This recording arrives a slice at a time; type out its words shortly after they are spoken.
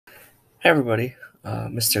Hey everybody,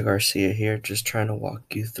 Mr. Garcia here, just trying to walk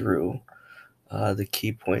you through the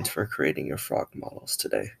key points for creating your frog models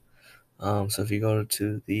today. So if you go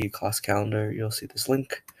to the class calendar, you'll see this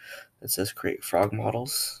link that says create frog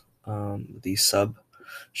models. The sub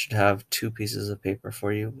should have two pieces of paper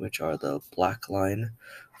for you, which are the black line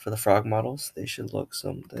for the frog models. They should look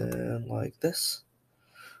something like this.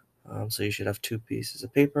 So you should have two pieces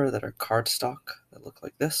of paper that are cardstock that look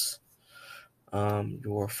like this.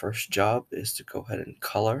 Your first job is to go ahead and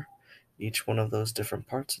color each one of those different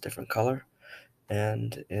parts a different color.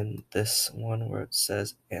 And in this one where it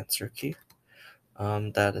says answer key,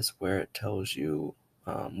 that is where it tells you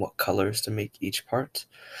what colors to make each part.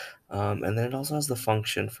 And then it also has the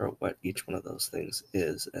function for what each one of those things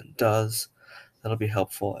is and does. That'll be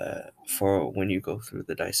helpful for when you go through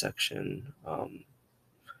the dissection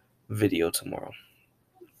video tomorrow.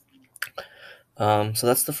 So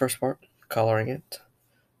that's the first part, coloring it.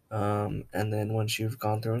 And then once you've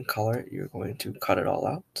gone through and color it, you're going to cut it all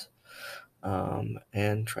out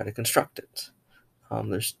and try to construct it.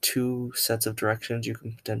 There's two sets of directions you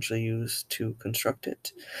can potentially use to construct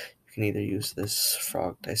it. You can either use this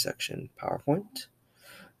frog dissection PowerPoint,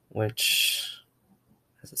 which,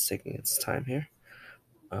 as it's taking its time here,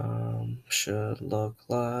 should look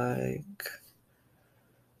like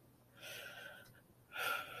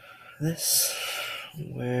this,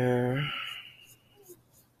 where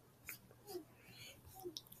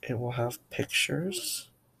it will have pictures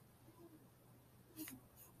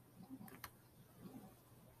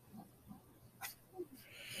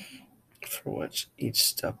for what each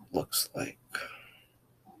step looks like.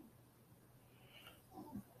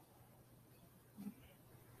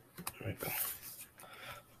 There we go.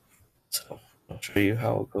 So I'll show you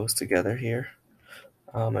how it goes together here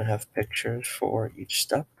and have pictures for each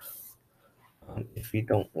step. If you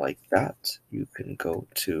don't like that, you can go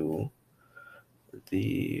to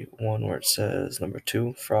the one where it says number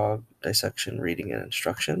 2, frog dissection reading and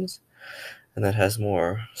instructions, and that has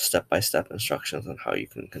more step-by-step instructions on how you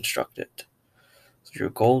can construct it. So your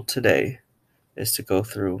goal today is to go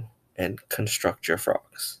through and construct your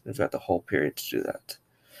frogs. You've got the whole period to do that.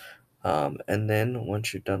 And then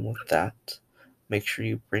once you're done with that, make sure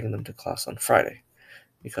you bring them to class on Friday,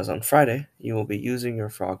 because on Friday you will be using your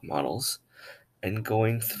frog models and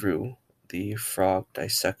going through the frog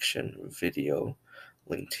dissection video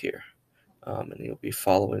linked here. And you'll be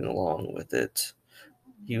following along with it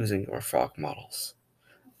using your frog models.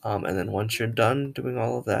 And then once you're done doing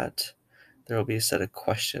all of that, there will be a set of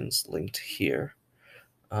questions linked here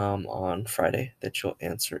on Friday that you'll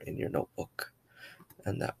answer in your notebook.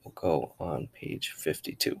 And that will go on page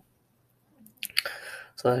 52.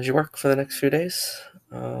 So as you work for the next few days,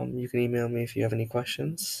 you can email me if you have any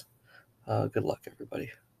questions. Good luck, everybody.